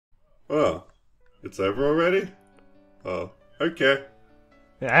Oh, it's over already? Oh, okay.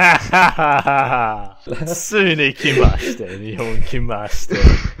 ついに来ました。日本来ました。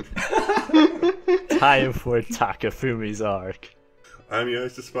Time for Takafumi's arc. I'm your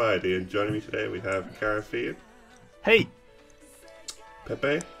host, Aspirety, and joining me today we have Karifean. Hey!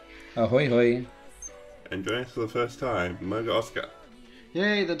 Pepe. Ahoy hoy. And joining us for the first time, Mogaoscar.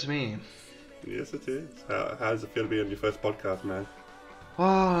 Yay, that's me. Yes, it is. How does it feel to be on your first podcast, man? Well,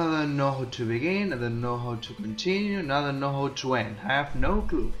 I don't know how to begin, I don't know how to continue, and I don't know how to end. I have no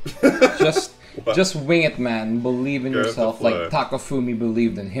clue. Just wing it, man. Believe in Go with yourself the flow. like Takafumi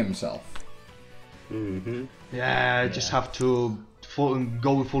believed in himself. Mm-hmm. Yeah, I just have to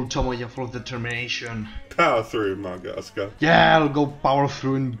go with full Tomoyo, full determination. Power through, Mogaoscar. Yeah, I'll go power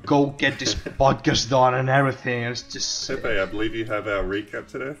through and go get this podcast done and everything. It's just... Pepe, I believe you have our recap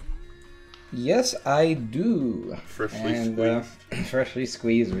today. Yes, I do. Freshly and, squeezed. Freshly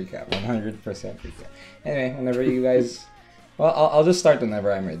squeezed recap. 100% recap. Anyway, whenever you guys... Well, I'll just start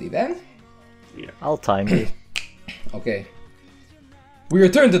whenever I'm ready then. Yeah. I'll time you. Okay. We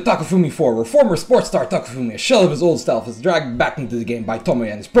return to Takafumi 4, where former sports star Takafumi, a shell of his old self, is dragged back into the game by Tomoyo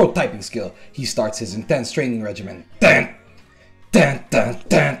and his pro typing skill. He starts his intense training regimen. Dun, dun, dun,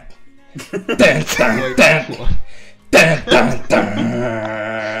 dun. Dun, dun, dun. Dun, dun, dun.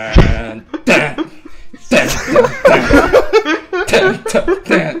 Dun, dun, dun,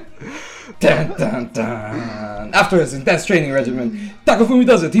 dun. Dun, dun, dun. After his intense training regimen, Takafumi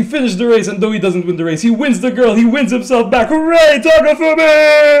does it. He finished the race, and though he doesn't win the race, he wins the girl. He wins himself back. Hooray,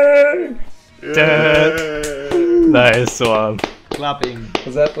 Takafumi! Nice one. Clapping.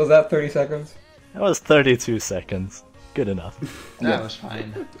 Was that 30 seconds? That was 32 seconds. Good enough. That was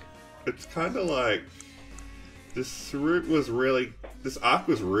fine. It's kind of like this arc was really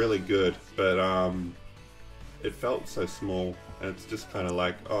good, but it felt so small, and it's just kind of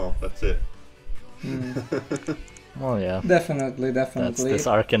like, oh, that's it. Oh yeah. Definitely. That's this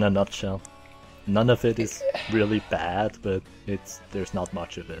arc in a nutshell. None of it is really bad, but there's not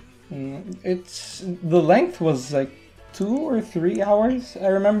much of it. The length was like 2 or 3 hours. I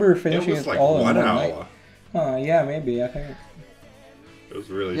remember finishing It was like all in 1 one hour. night. Yeah, maybe. I think. It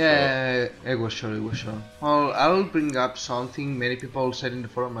was really short. Yeah, it was short. Well, I'll bring up something many people said in the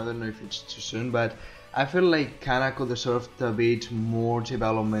forum. I don't know if it's too soon, but I feel like Kanako deserved a bit more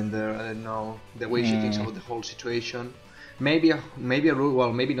development there. I don't know, the way she thinks about the whole situation. Maybe a route,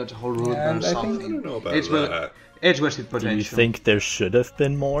 well, maybe not a whole route, Yeah, but I something. I don't know about it's that. It's wasted Do potential. you think there should have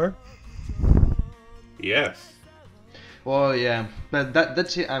been more? Yes. Well, yeah, but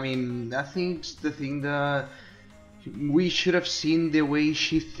that's it. I mean, I think it's the thing that we should have seen the way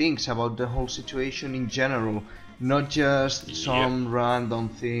she thinks about the whole situation in general, not just some random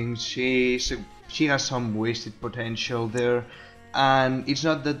things. She has some wasted potential there, and it's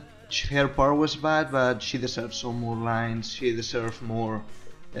not that her part was bad, but she deserves some more lines. She deserves more.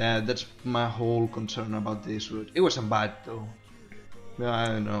 That's my whole concern about this route. It wasn't bad though. I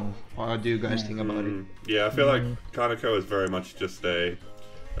don't know. What do you guys think about it? Yeah, I feel like Kaneko is very much just a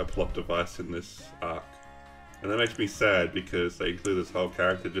plot device in this arc. And that makes me sad because they include this whole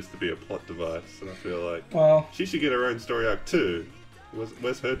character just to be a plot device, and I feel like she should get her own story arc too.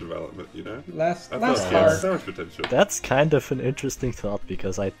 Where's her development, you know? Last I feel like she part. has so much potential. That's kind of an interesting thought,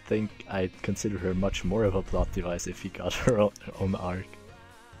 because I think I'd consider her much more of a plot device if he got her own arc.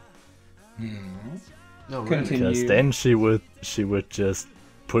 No, Continue. Because then she would just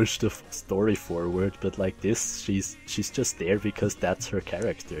push the story forward, but like this, she's just there because that's her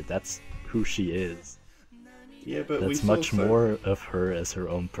character. That's who she is. Yeah, but That's much more of her as her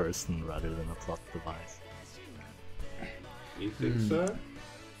own person rather than a plot device. You think so?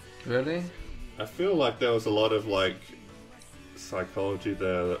 Really? I feel like there was a lot of like psychology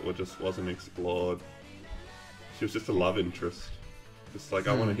there that just wasn't explored. She was just a love interest. Just like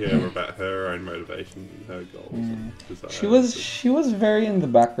I want to hear about her own motivations and her goals and desires. She was very in the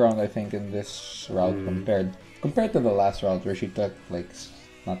background, I think, in this route compared to the last route where she took like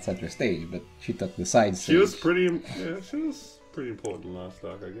not center stage, but she took the side stage. She was pretty important last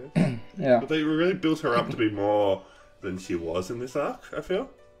arc, I guess. Yeah. But they really built her up to be more than she was in this arc, I feel.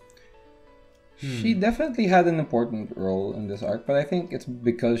 She definitely had an important role in this arc, but I think it's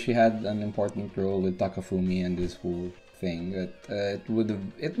because she had an important role with Takafumi and this whole thing that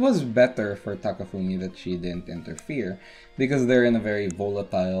it was better for Takafumi that she didn't interfere, because they're in a very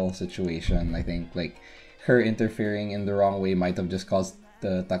volatile situation. I think like her interfering in the wrong way might have just caused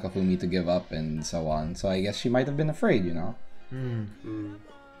Takafumi to give up and so on. So I guess she might have been afraid, you know.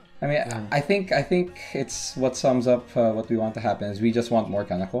 I mean, I think it's what sums up what we want to happen is we just want more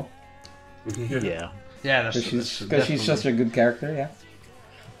Kanako. Yeah. Yeah, Because she's such a good character, yeah.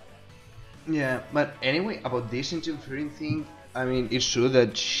 Yeah, but anyway, about this interfering thing, I mean, it's true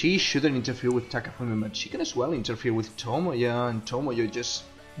that she shouldn't interfere with Takafumi, but she can as well interfere with Tomoya, and Tomoya just...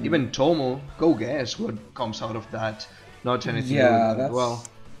 Even Tomo, go guess what comes out of that. Not anything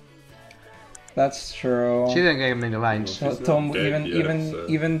that's true. She didn't get many lines. So,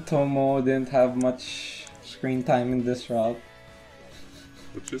 even Tomo didn't have much screen time in this route.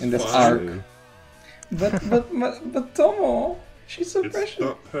 Which is in this fine. arc. But Tomo, she's so precious. It's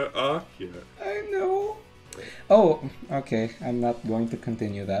not her arc yet. I know. Oh, okay. I'm not going to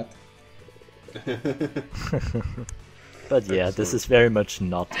continue that. But yeah, this is very much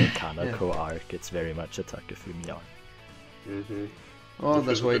not a Kanako arc. It's very much a Takafumi arc. Mm-hmm. Oh,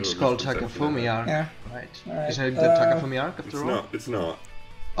 that's why it's called Takafumi arc. Yeah. Right. Isn't it the Takafumi arc after all? It's not.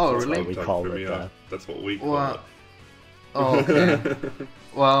 Oh, That's really? We call it that. That's what we call it. Oh, okay.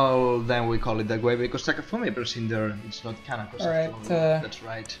 Well, then we call it that way because Takafumi appears in there. It's not Kanako's after all. That's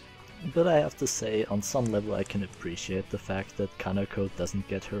right. But I have to say, on some level I can appreciate the fact that Kanako doesn't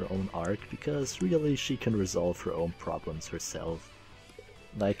get her own arc, because really she can resolve her own problems herself.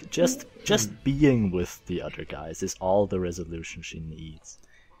 Like, just being with the other guys is all the resolution she needs.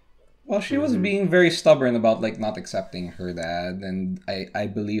 Well, she was being very stubborn about not accepting her dad, and I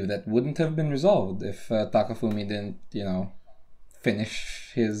believe that wouldn't have been resolved if Takafumi didn't,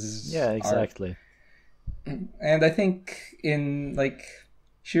 finish his Yeah, exactly. arc. And I think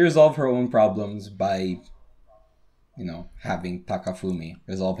she resolved her own problems by, having Takafumi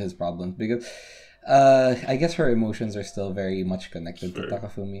resolve his problems, because I guess her emotions are still very much connected to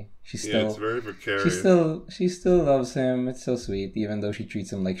Takafumi. It's very vicarious. She still loves him. It's so sweet, even though she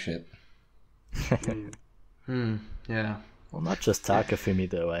treats him like shit. Yeah. Well, not just Takafumi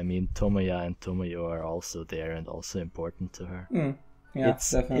though. I mean, Tomoya and Tomoyo are also there and also important to her. Yeah,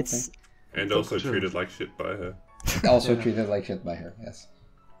 definitely. And also treated like shit by her. Also treated like shit by her, yes.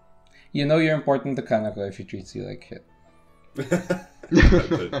 You're important to Kanako if she treats you like shit. I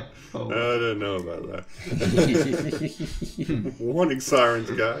don't know about that. Warning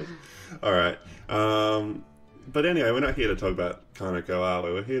sirens, guys. Alright. But anyway, we're not here to talk about Kanako, are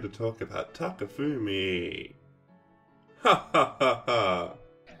we? We're here to talk about Takafumi. Ha ha ha ha.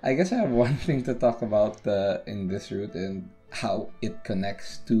 I guess I have one thing to talk about in this route and how it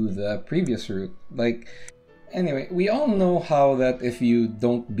connects to the previous route. Anyway, we all know how that if you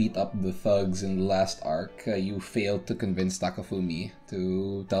don't beat up the thugs in the last arc, you failed to convince Takafumi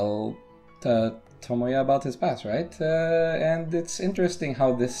to tell Tomoya about his past, right? And it's interesting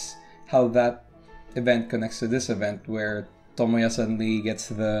how that event connects to this event, where Tomoya suddenly gets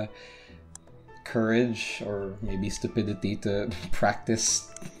the courage or maybe stupidity to practice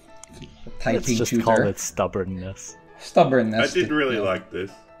typing. Let's just call it stubbornness. I did really like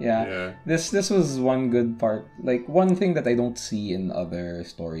this. Yeah. This was one good part. One thing that I don't see in other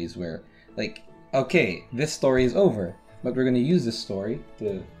stories where, okay, this story is over, but we're going to use this story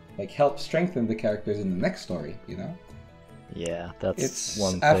to, help strengthen the characters in the next story, Yeah, that's it's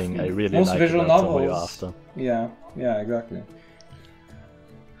one thing I really most like visual about novels. Tomoyo After. Yeah, exactly.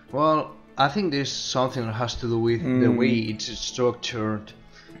 Well, I think there's something that has to do with the way it's structured.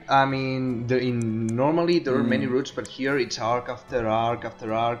 I mean, normally there are many routes, but here it's arc after arc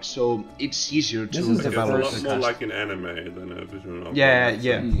after arc, so it's easier to develop. It's a lot more like an anime than a visual novel.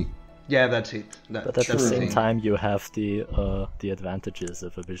 Yeah, that's it. But at the same time, you have the advantages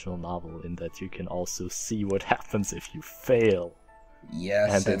of a visual novel in that you can also see what happens if you fail.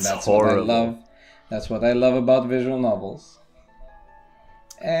 Yes, and that's horrible. what I love. That's what I love about visual novels.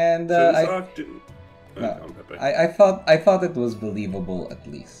 And so this arc didn't... I thought it was believable, at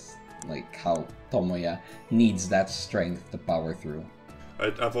least, how Tomoya needs that strength to power through.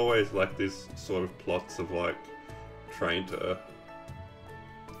 I've always liked these sort of plots of trying to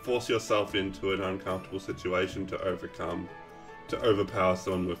force yourself into an uncomfortable situation to overpower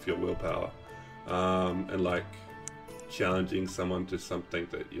someone with your willpower, and challenging someone to something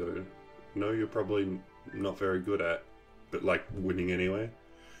that you're probably not very good at, but winning anyway.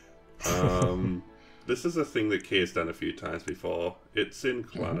 This is a thing that Kia's done a few times before. It's in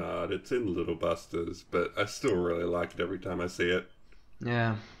Clannad, it's in Little Busters, but I still really like it every time I see it.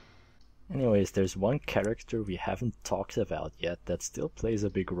 Yeah. Anyways, there's one character we haven't talked about yet that still plays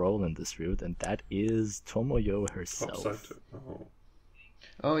a big role in this route, and that is Tomoyo herself.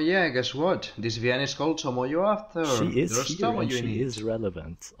 Oh yeah, guess what? This VN is called Tomoyo After. She is here, and she is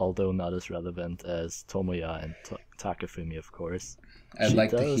relevant, although not as relevant as Tomoya and Takafumi, of course. I'd like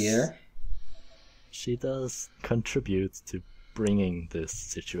to hear. She does contribute to bringing this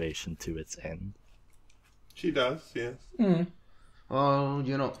situation to its end. She does, yes. Well,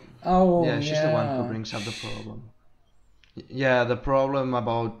 Oh, yeah, she's the one who brings up the problem. Yeah, the problem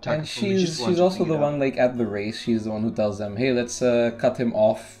about Takafumi, and she's also the one, like, at the race. She's the one who tells them, "Hey, let's cut him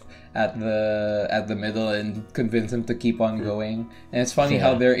off at the middle and convince him to keep on going." And it's funny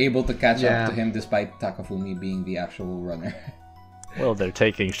how they're able to catch up to him despite Takafumi being the actual runner. Well, they're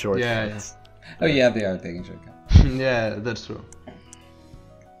taking shortcuts. Oh yeah, they are taking shortcuts. Yeah, that's true.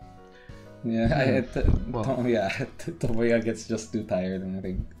 Yeah, Tomoya gets just too tired, and I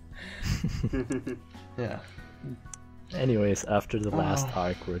think. Yeah. Anyways, after the last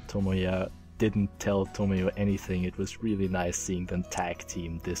arc where Tomoya didn't tell Tomoyo anything, it was really nice seeing them tag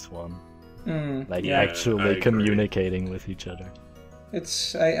team this one. Actually communicating with each other.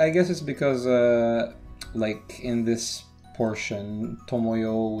 I guess it's because like in this portion,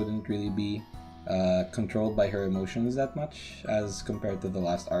 Tomoyo wouldn't really be controlled by her emotions that much as compared to the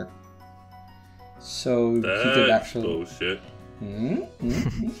last arc. So he could actually bullshit.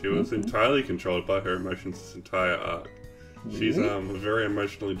 She was entirely controlled by her emotions this entire arc. She's a very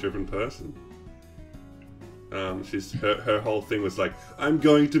emotionally driven person. She's her whole thing was like, I'm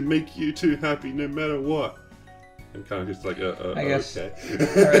going to make you two happy no matter what. And kind of just like, I guess. Okay.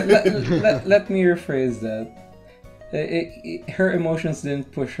 Alright, let me rephrase that. Her emotions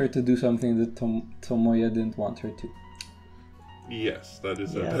didn't push her to do something that Tomoya didn't want her to. Yes, that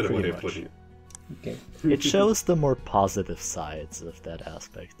is a better way of putting it. Okay. It shows the more positive sides of that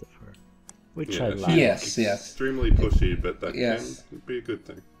aspect of her, which I like. Yes. Extremely pushy, but that can be a good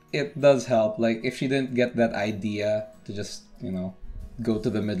thing. It does help. Like, if she didn't get that idea to just, go to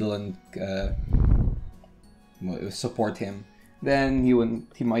the middle and support him, then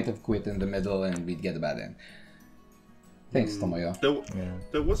he might have quit in the middle and we'd get a bad end. Thanks, Tomoyo.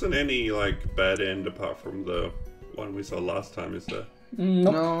 There wasn't any, like, bad end apart from the one we saw last time, is there?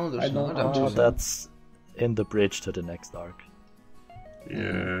 Nope. No, there's not. Oh, that's in the bridge to the next arc.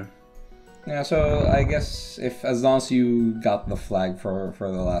 Yeah. Yeah, so I guess as long as you got the flag for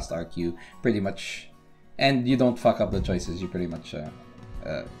the last arc, you pretty much, and you don't fuck up the choices, you pretty much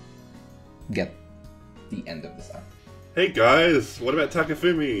get the end of this arc. Hey guys, what about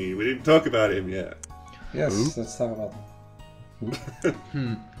Takafumi? We didn't talk about him yet. Yes, let's talk about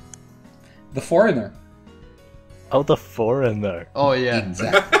him. The foreigner. Oh, the foreigner. Oh yeah.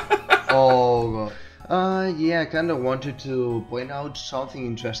 Exactly. Oh god. I kind of wanted to point out something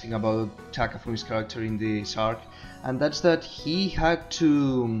interesting about Takafumi's character in this arc, and that's that he had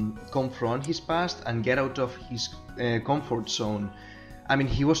to confront his past and get out of his comfort zone. I mean,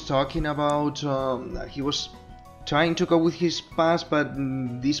 he was talking about he was trying to go with his past, but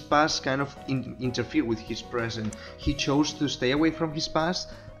this past kind of interfered with his present. He chose to stay away from his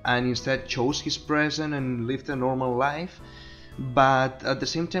past and instead chose his present and lived a normal life. But at the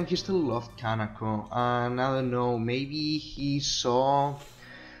same time, he still loved Kanako, and I don't know, maybe he saw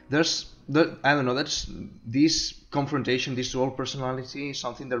that's this confrontation, this dual personality is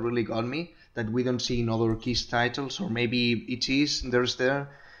something that really got me, that we don't see in other Kiss titles, or maybe it is, there's that,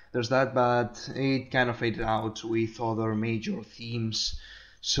 but it kind of faded out with other major themes.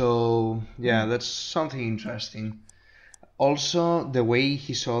 So yeah, that's something interesting. Also, the way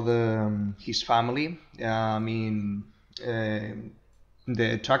he saw his family, I mean,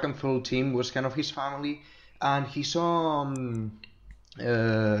 the track and field team was kind of his family, and he saw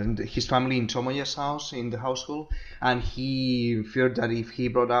his family in Tomoya's house, in the household, and he feared that if he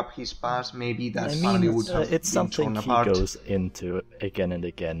brought up his past, maybe that family would have it's been torn something apart. he goes into again and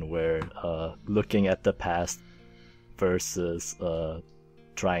again, where looking at the past versus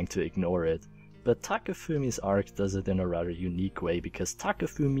trying to ignore it. But Takafumi's arc does it in a rather unique way, because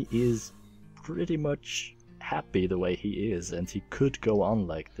Takafumi is pretty much happy the way he is, and he could go on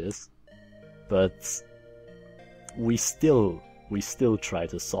like this, but we still try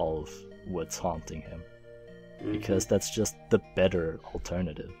to solve what's haunting him, because that's just the better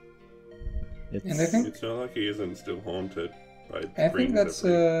alternative. And I think it's not like he isn't still haunted by I think that's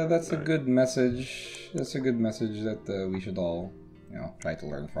a good message. That's a good message that we should all, try to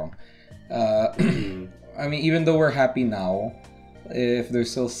learn from. I mean, even though we're happy now, if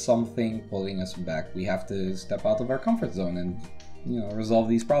there's still something pulling us back, we have to step out of our comfort zone and, resolve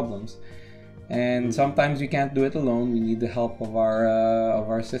these problems. And sometimes we can't do it alone. We need the help of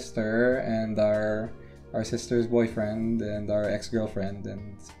our sister and our sister's boyfriend and our ex-girlfriend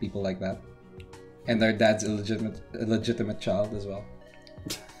and people like that, and our dad's illegitimate child as well.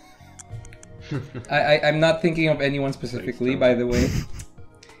 I'm not thinking of anyone specifically, by the way.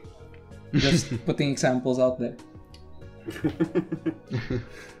 Just putting examples out there.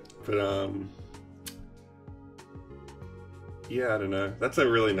 But yeah, I don't know. That's a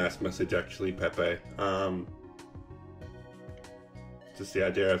really nice message, actually, Pepe. Just the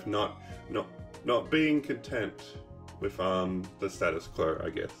idea of not being content with the status quo, I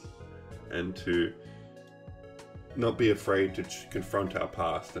guess, and to not be afraid to confront our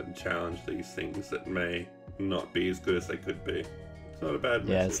past and challenge these things that may not be as good as they could be. It's not a bad message.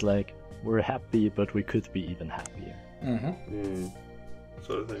 Yeah, it's like, we're happy, but we could be even happier.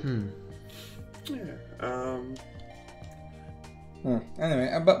 Sort of thing. Yeah.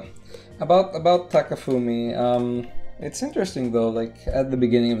 Anyway, about Takafumi, it's interesting though. Like at the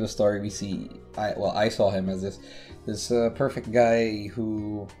beginning of the story, we see I saw him as this perfect guy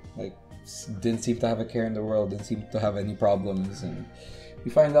who like didn't seem to have a care in the world, didn't seem to have any problems, and we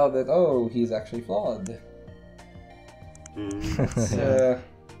find out that he's actually flawed.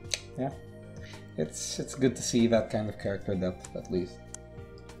 It's good to see that kind of character depth at least.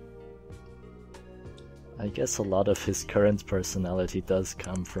 I guess a lot of his current personality does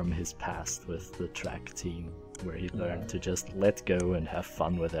come from his past with the track team, where he learned to just let go and have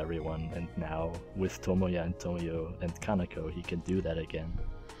fun with everyone, and now with Tomoya and Tomoyo and Kanako he can do that again.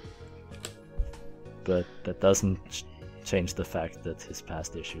 But that doesn't change the fact that his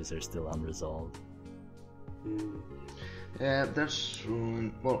past issues are still unresolved. Yeah, that's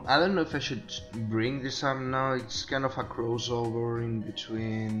well, I don't know if I should bring this up now. It's kind of a crossover in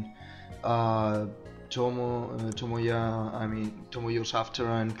between Tomoyo's After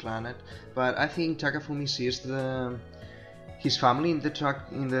and Clannad, but I think Takafumi sees his family in the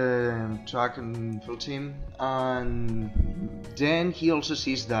track and field team, and then he also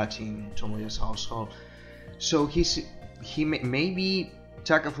sees that in Tomoyo's household. So maybe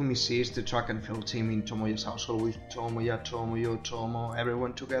Takafumi sees the track and field team in Tomoyo's household with Tomoya, Tomoyo, Tomo,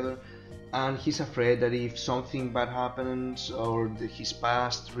 everyone together, and he's afraid that if something bad happens or his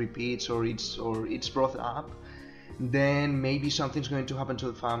past repeats or it's brought up, then maybe something's going to happen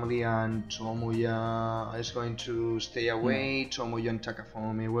to the family and Tomoya is going to stay away. Tomoya and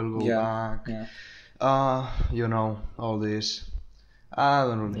Takafumi will go back. All this. I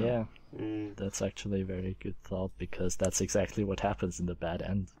don't know. Yeah. That's actually a very good thought, because that's exactly what happens in the bad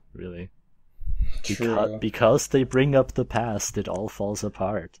end, really. Because they bring up the past, it all falls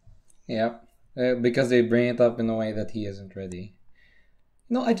apart. Yeah, because they bring it up in a way that he isn't ready.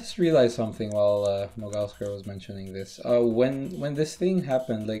 I just realized something while Mogaoscar was mentioning this. When this thing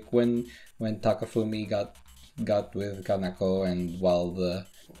happened, like when Takafumi got with Kanako, and while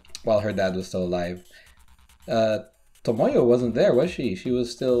her dad was still alive, Tomoyo wasn't there, was she? She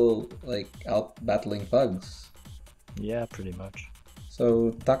was still like out battling thugs. Yeah, pretty much.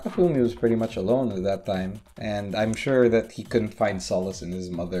 So Takafumi was pretty much alone at that time, and I'm sure that he couldn't find solace in his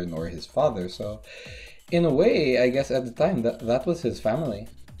mother nor his father. So, in a way, I guess at the time that was his family.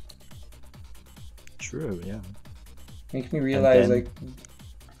 True, yeah. Makes me realize like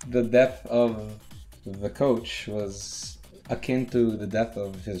the death of the coach was akin to the death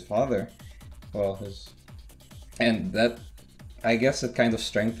of his father. And that, I guess, it kind of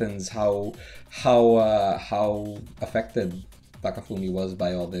strengthens how affected Takafumi was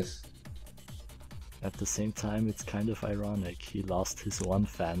by all this. At the same time, it's kind of ironic. He lost his one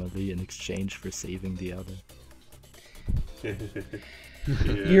family in exchange for saving the other.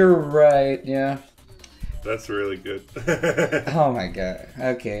 You're right, yeah. That's really good. Oh my god.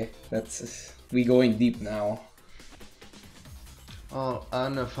 Okay, we going deep now. Oh, I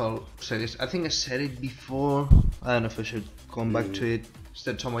don't know if I'll say this. I think I said it before. I don't know if I should come back to it. It's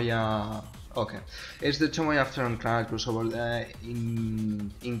the Tomoya. Okay, it's the Tomoya After and Clannad crossover.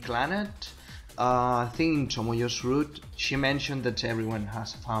 In Clannad, I think in Tomoyo's route, she mentioned that everyone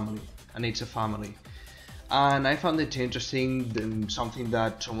has a family, and it's a family. And I found it interesting, something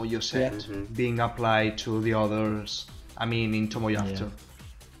that Tomoyo said being applied to the others. I mean, in Tomoyo After.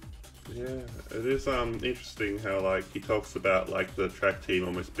 Yeah, it is interesting how like he talks about like the track team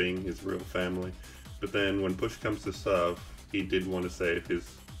almost being his real family, but then when push comes to shove, he did want to save his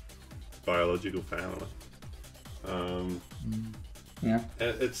biological family. Yeah,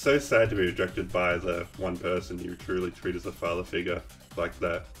 it's so sad to be rejected by the one person you truly treat as a father figure like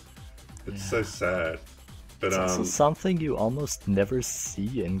that. It's so sad. But it's also something you almost never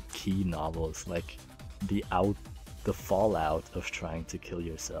see in key novels, like the fallout of trying to kill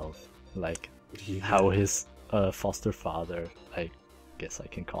yourself. Like how his foster father, I guess I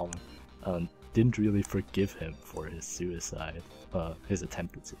can call him, didn't really forgive him for his suicide, his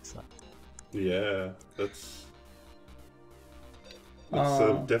attempted suicide. Yeah, that's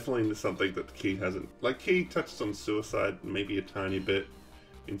definitely something that Key hasn't. Like Key touched on suicide maybe a tiny bit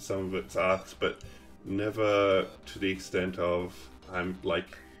in some of its arcs, but never to the extent of I'm never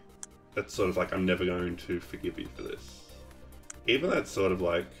going to forgive you for this. Even that's sort of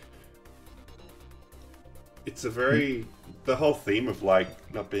like, it's a very, the whole theme of like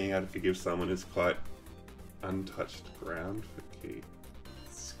not being able to forgive someone is quite untouched ground for Key.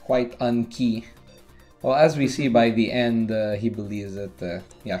 It's quite unkey. Well, as we see by the end, he believes that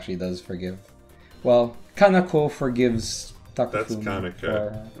he actually does forgive. Well, Kanako forgives Takafumi. That's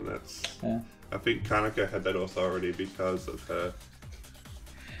Kanako. And that's... Yeah. I think Kanako had that authority because of her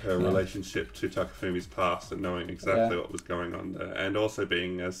relationship to Takafumi's past and knowing exactly what was going on there. And also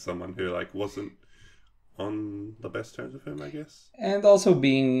being as someone who wasn't on the best terms with him, I guess. And also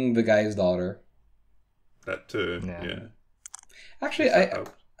being the guy's daughter. That too, yeah. Actually,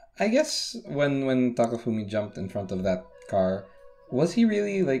 I guess when Takafumi jumped in front of that car, was he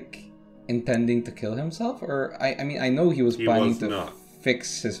really intending to kill himself? Or I mean, I know he was planning to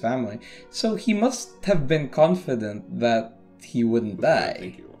fix his family, so he must have been confident that he wouldn't die. I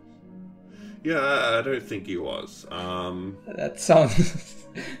think he was. Yeah, I don't think he was. That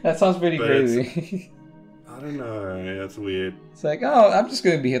sounds pretty crazy. I don't know. That's weird. It's I'm just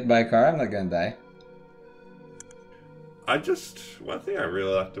gonna be hit by a car. I'm not gonna die. One thing I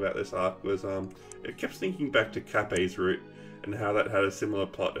really liked about this arc was it kept thinking back to Cape's route and how that had a similar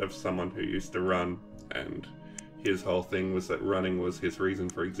plot of someone who used to run, and his whole thing was that running was his reason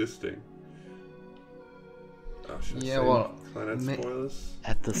for existing. Spoilers?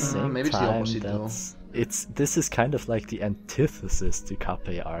 At the same maybe time, it's the opposite, this is kind of like the antithesis to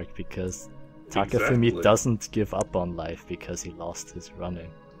Cape arc, because Takafumi doesn't give up on life because he lost his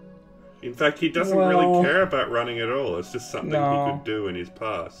running. In fact, he doesn't really care about running at all. It's just something he could do in his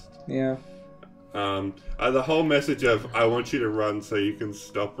past. Yeah. The whole message of, I want you to run so you can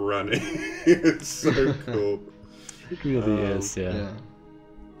stop running. It's so cool. It really is, yeah.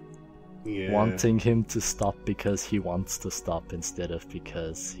 Wanting him to stop because he wants to stop instead of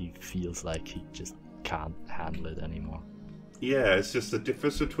because he feels like he just can't handle it anymore. Yeah, it's just the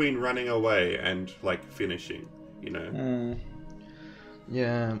difference between running away and, finishing,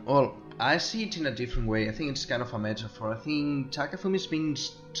 Yeah, well, I see it in a different way. I think it's kind of a metaphor. I think Takafumi's been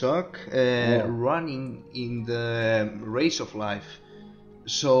stuck running in the race of life.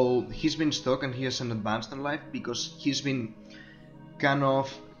 So he's been stuck and he hasn't advanced in life because he's been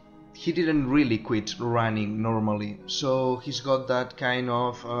he didn't really quit running normally. So he's got that kind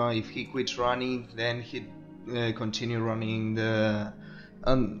of, if he quits running, then he'd continue running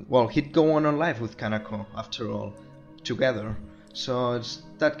he'd go on life with Kanako after all, together. So it's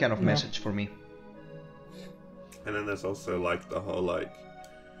that kind of message for me. And then there's also the whole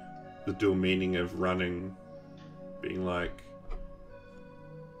the dual meaning of running being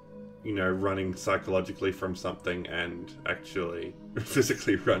running psychologically from something and actually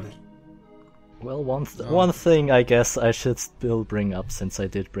physically running. Well, one thing I guess I should still bring up, since I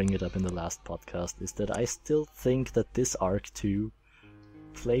did bring it up in the last podcast, is that I still think that this arc too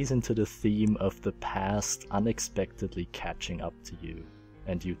plays into the theme of the past unexpectedly catching up to you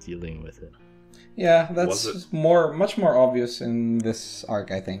and you dealing with it. Yeah, that's much more obvious in this arc,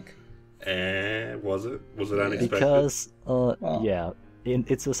 I think. Was it unexpected? Because,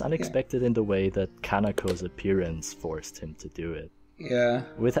 it was unexpected in the way that Kanako's appearance forced him to do it. Yeah.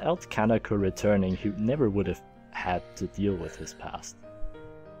 Without Kanako returning, he never would have had to deal with his past.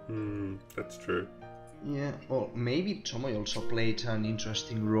 That's true. Yeah, well, maybe Tomoyo also played an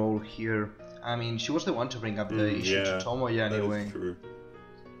interesting role here. I mean, she was the one to bring up the issue to Tomoyo anyway. That is true.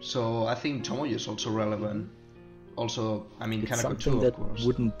 So I think Tomoyo is also relevant. Also, I mean, Kanako too, of course. That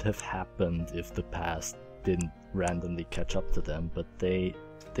wouldn't have happened if the past didn't randomly catch up to them, but they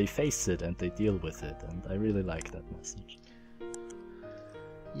face it and they deal with it, and I really like that message.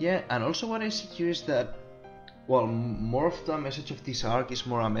 Yeah, and also what I see here is that, well, more of the message of this arc is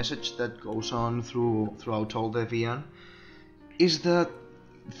more a message that goes on throughout all the VN, is that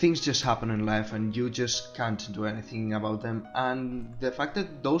things just happen in life and you just can't do anything about them, and the fact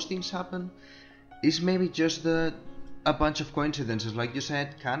that those things happen is maybe just a bunch of coincidences. Like you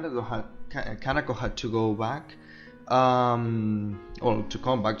said, Kanako had to go back, or to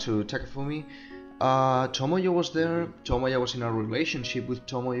come back to Takafumi. Tomoyo was there. Tomoyo was in a relationship with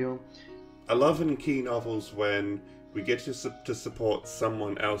Tomoyo. I love in key novels when we get to support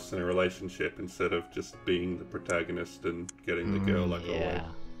someone else in a relationship instead of just being the protagonist and getting the girl always.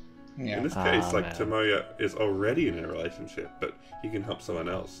 Yeah. In this case, Tomoyo is already in a relationship, but he can help someone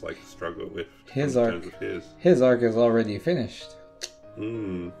else struggle with his arc. His arc is already finished.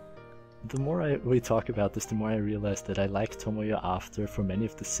 The more we talk about this, the more I realize that I like Tomoyo After for many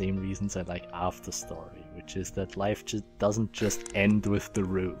of the same reasons I like After Story, which is that life doesn't just end with the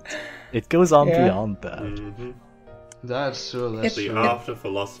root. It goes on beyond that. Mm-hmm. That's true. The After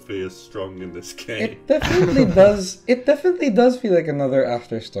philosophy is strong in this game. It definitely does. It definitely does feel like another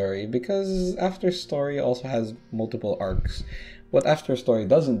After Story, because After Story also has multiple arcs. what After Story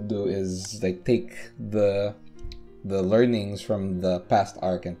doesn't do is like take the learnings from the past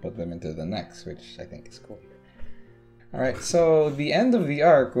arc and put them into the next, which I think is cool. Alright, so the end of the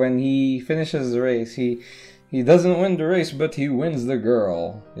arc, when he finishes the race, he doesn't win the race, but he wins the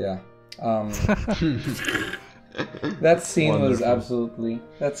girl. Yeah. That scene was absolutely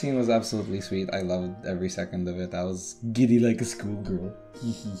sweet. I loved every second of it. I was giddy like a schoolgirl.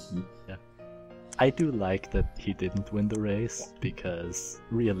 Yeah. I do like that he didn't win the race, because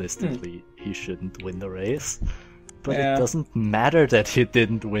realistically he shouldn't win the race. But it doesn't matter that he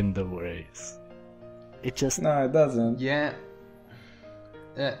didn't win the race. No, it doesn't. Yeah.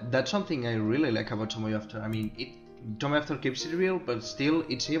 That's something I really like about Tomoyo After. I mean, Tomoyo After keeps it real, but still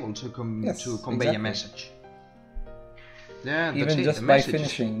it's able to convey a message. Yeah, even just by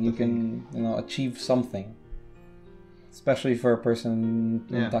finishing, you can achieve something. Especially for a person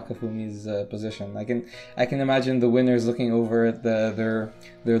in Takafumi's position, I can imagine the winners looking over at their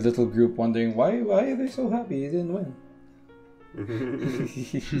little group, wondering why are they so happy he didn't win.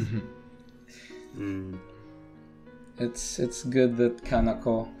 It's good that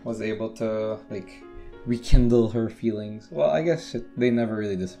Kanako was able to rekindle her feelings. Well, I guess they never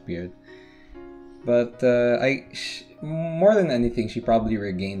really disappeared, but more than anything, she probably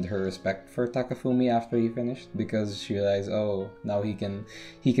regained her respect for Takafumi after he finished, because she realized, now he can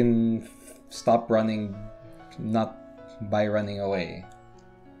stop running, not by running away.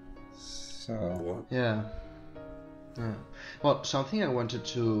 So yeah. Well, something I wanted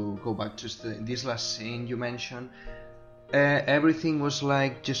to go back to this last scene you mentioned. Everything was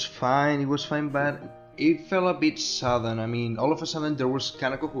just fine. It was fine, but it felt a bit sudden. I mean, all of a sudden there was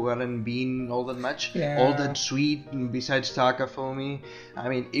Kanako, who hadn't been all that much, all that sweet besides Takafumi. I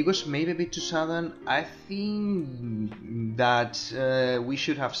mean, it was maybe a bit too sudden. I think that we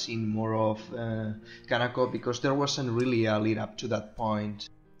should have seen more of Kanako, because there wasn't really a lead up to that point.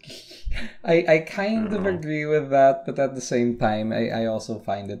 I kind of agree with that, but at the same time, I also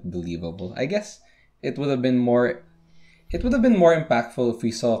find it believable. I guess it would have been more impactful if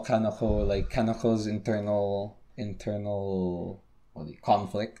we saw Kanako's internal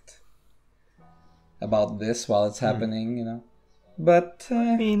conflict about this while it's happening, But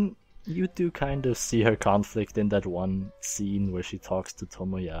I mean, you do kind of see her conflict in that one scene where she talks to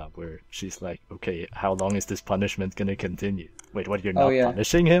Tomoya, where she's like, okay, how long is this punishment gonna continue? Wait, what, you're not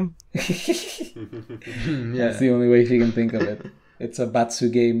punishing him? That's the only way she can think of it. It's a Batsu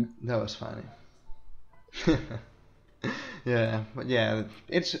game. That was funny. Yeah, but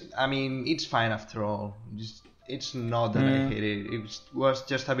it's fine after all. It's not that I hate it. It was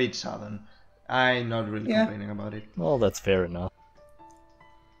just a bit sudden. I'm not really complaining about it. Well, that's fair enough.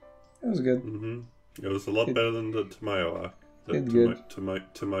 It was good. It was a lot better than the Tomoyo arc.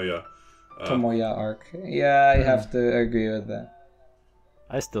 Tomoya arc. Yeah, I have to agree with that.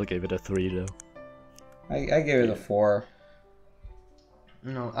 I still gave it a 3 though. I gave it a 4.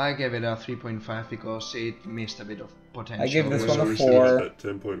 No, I gave it a 3.5 because it missed a bit of potential. I gave this one a 4. That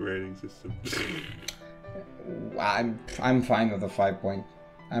 10-point rating system. I'm fine with the 5 point.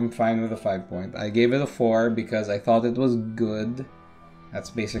 I gave it a 4 because I thought it was good. That's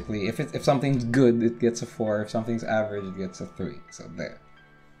basically, if something's good, it gets a 4. If something's average, it gets a 3. So there.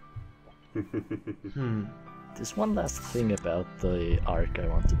 There's one last thing about the arc I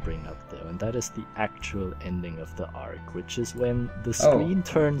want to bring up though, and that is the actual ending of the arc, which is when the screen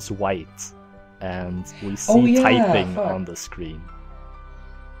turns white and we see typing on the screen.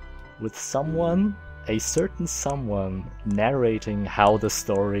 With a certain someone narrating how the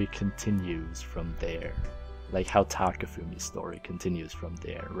story continues from there. Like how Takafumi's story continues from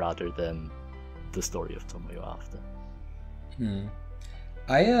there, rather than the story of Tomoyo After.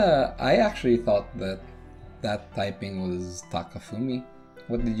 I actually thought that typing was Takafumi.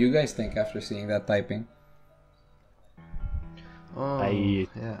 What did you guys think after seeing that typing?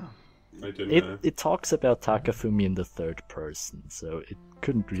 It talks about Takafumi in the third person, so it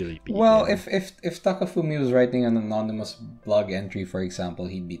couldn't really be. Well, if Takafumi was writing an anonymous blog entry, for example,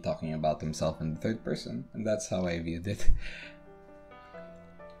 he'd be talking about himself in the third person, and that's how I viewed it.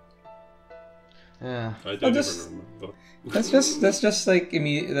 Yeah, I don't remember. That's just like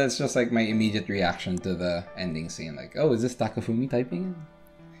my immediate reaction to the ending scene. Like, oh, is this Takafumi typing?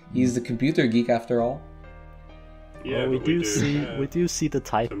 He's the computer geek after all. Yeah, we do see the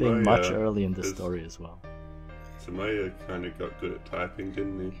typing Tomoyo, much early in the story as well. Tomoyo kind of got good at typing,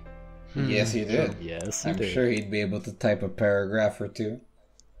 didn't he? Yes, he did. Yes, he I'm did. sure he'd be able to type a paragraph or two.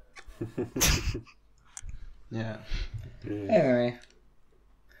 Yeah. Anyway.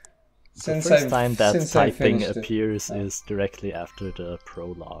 The first time that typing appears is directly after the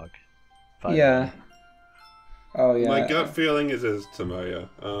prologue. Yeah. Oh yeah. My gut feeling is Tomoyo.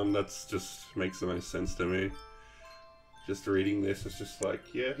 That's just makes the most sense to me. Just reading this, it's just like,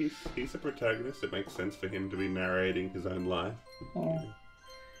 yeah, he's a protagonist. It makes sense for him to be narrating his own life. Oh.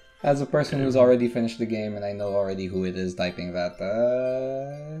 As a person who's already finished the game and I know already who it is typing that,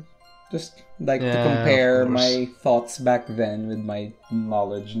 just like to compare my thoughts back then with my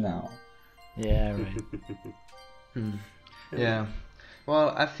knowledge now. Yeah, right. Yeah.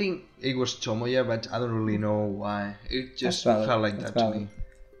 Well, I think it was Tomoya, but I don't really know why. It just felt like that to me.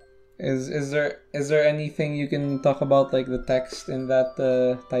 Is there anything you can talk about, like the text in that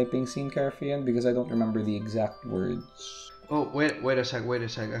typing scene, Karifean? Because I don't remember the exact words. Oh, wait a sec.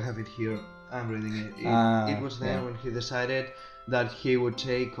 I have it here. I'm reading it. It was then when he decided that he would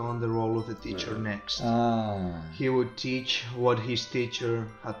take on the role of the teacher next. He would teach what his teacher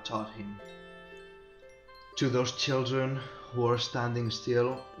had taught him. To those children who are standing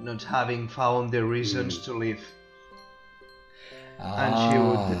still, not having found their reasons to live. And she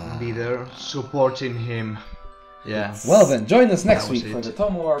would be there supporting him. Yeah. Well then, join us next week for the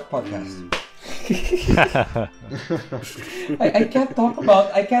Tomoyo Podcast. I can't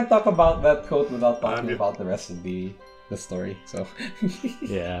talk about that quote without talking about the rest of the story. So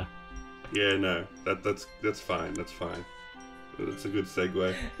yeah. Yeah, no, that's fine. That's fine. That's a good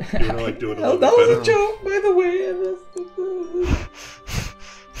segue. You wanna like do it a little bit better? That was a joke, by the way.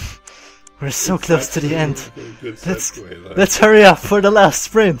 We're so close to the end. Good segue, Let's hurry up for the last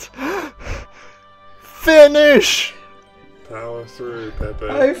sprint. Finish! Power through, Pepe.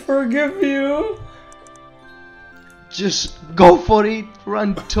 I forgive you. Just go for it,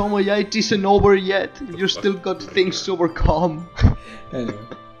 run, Tomoya. It isn't over yet. You still got things to overcome. Anyway.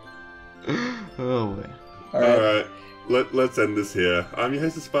 Oh boy. Alright. Let's end this here. I'm your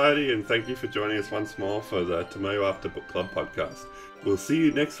host Aspirety, and thank you for joining us once more for the Tomoyo After Bookclub Podcast. We'll see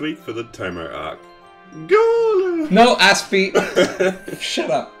you next week for the Tomo arc. Go! No, Aspi!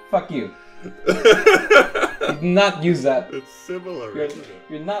 Shut up. Fuck you. You did not use that. It's similar, isn't it?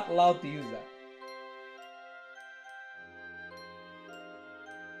 You're not allowed to use that.